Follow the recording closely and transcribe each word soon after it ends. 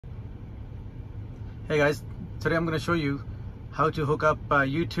Hey guys, today I'm going to show you how to hook up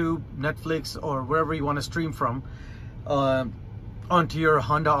YouTube, Netflix, or wherever you want to stream from onto your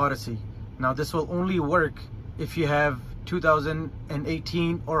Honda Odyssey. Now this will only work if you have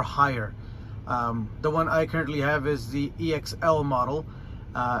 2018 or higher. The one I currently have is the EXL model,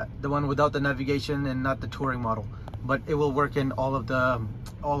 the one without the navigation and not the touring model, but it will work in all of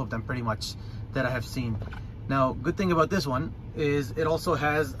them pretty much that I have seen. Now, good thing about this one is it also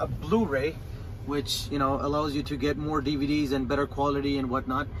has a Blu-ray, which allows you to get more DVDs and better quality and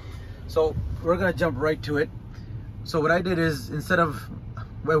whatnot. So we're gonna jump right to it. So what I did is, instead of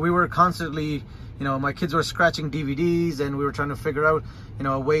where we were constantly, my kids were scratching DVDs and we were trying to figure out,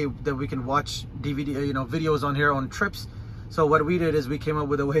 a way that we can watch videos on here on trips. So what we did is we came up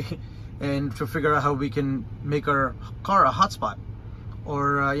with a way and to figure out how we can make our car a hotspot,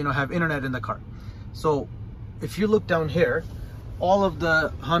 or have internet in the car. So if you look down here, all of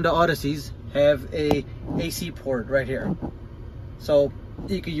the Honda Odysseys have a AC port right here. So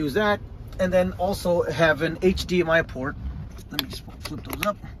you could use that, and then also have an HDMI port. Let me just flip those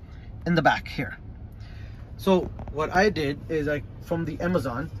up in the back here. So what I did is from the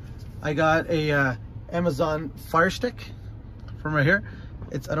Amazon, I got a Amazon Fire Stick from right here.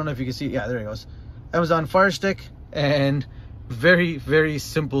 I don't know if you can see, yeah, there it goes. Amazon Fire Stick, and very, very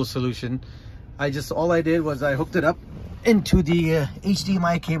simple solution. All I did was I hooked it up into the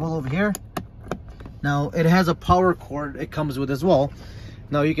HDMI cable over here. Now it has a power cord it comes with as well.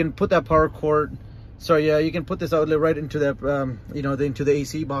 Now you can put that power cord, you can put this outlet right into that, into the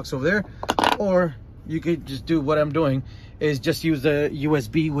AC box over there, or you could just do what I'm doing, is just use the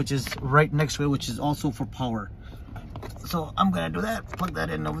USB, which is right next to it, which is also for power. So I'm gonna do that, plug that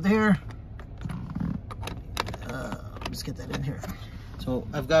in over there. Let's get that in here. So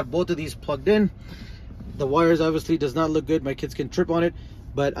I've got both of these plugged in. The wires obviously does not look good, my kids can trip on it,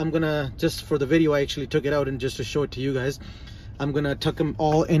 but I'm gonna, just for the video, I actually took it out, and just to show it to you guys, I'm gonna tuck them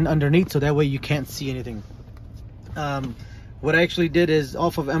all in underneath so that way you can't see anything. What I actually did is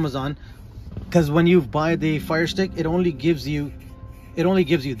off of Amazon, because when you buy the Fire Stick, it only gives you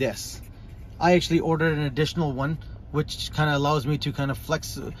this. I actually ordered an additional one, which kind of allows me to kind of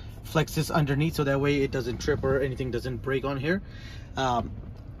flex this underneath, so that way it doesn't trip or anything doesn't break on here.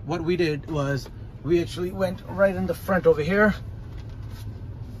 What we did was we actually went right in the front over here,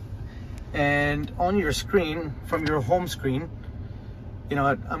 and on your screen, from your home screen,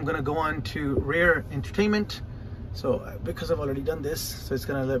 I'm gonna go on to rear entertainment. So because I've already done this, so it's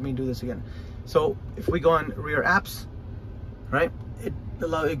gonna let me do this again. So if we go on rear apps, right,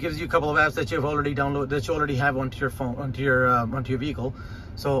 it gives you a couple of apps that you've already downloaded, that you already have onto your phone, onto your vehicle.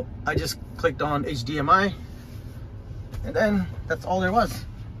 So I just clicked on HDMI, and then that's all there was.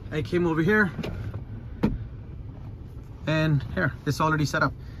 I came over here, and here, it's already set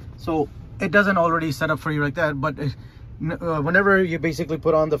up. So it doesn't already set up for you like that, but whenever you basically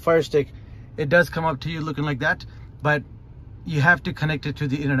put on the Fire Stick, it does come up to you looking like that, but you have to connect it to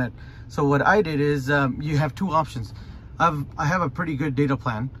the internet. So what I did is, you have two options. I have a pretty good data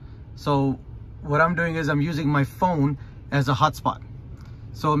plan. So what I'm doing is I'm using my phone as a hotspot.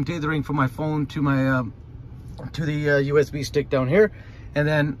 So I'm tethering from my phone to my to the USB stick down here, and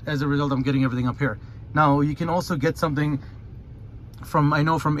then as a result I'm getting everything up here. Now you can also get something from, I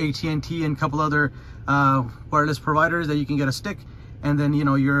know from AT&T and a couple other wireless providers, that you can get a stick, and then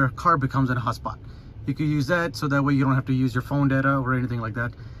your car becomes a hotspot. You can use that, so that way you don't have to use your phone data or anything like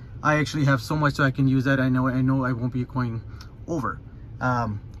that. I actually have so much so I can use that. I know I won't be going over.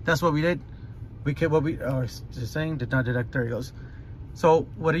 That's what we did. It's saying did not detect. There it goes. So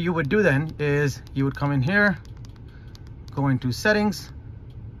what you would do then is you would come in here, go into settings,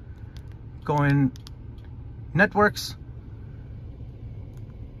 go in networks,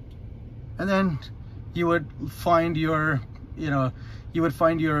 and then you would find your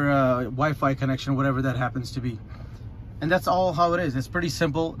Wi-Fi connection, whatever that happens to be. And that's all how it is. It's pretty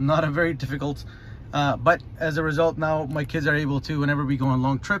simple, not a very difficult, but as a result, now my kids are able to, whenever we go on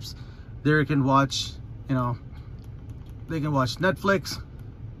long trips, they can watch, they can watch Netflix,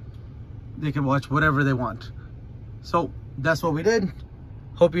 they can watch whatever they want. So that's what we did.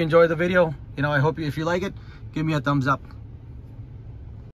 Hope you enjoyed the video. I hope if you like it, give me a thumbs up.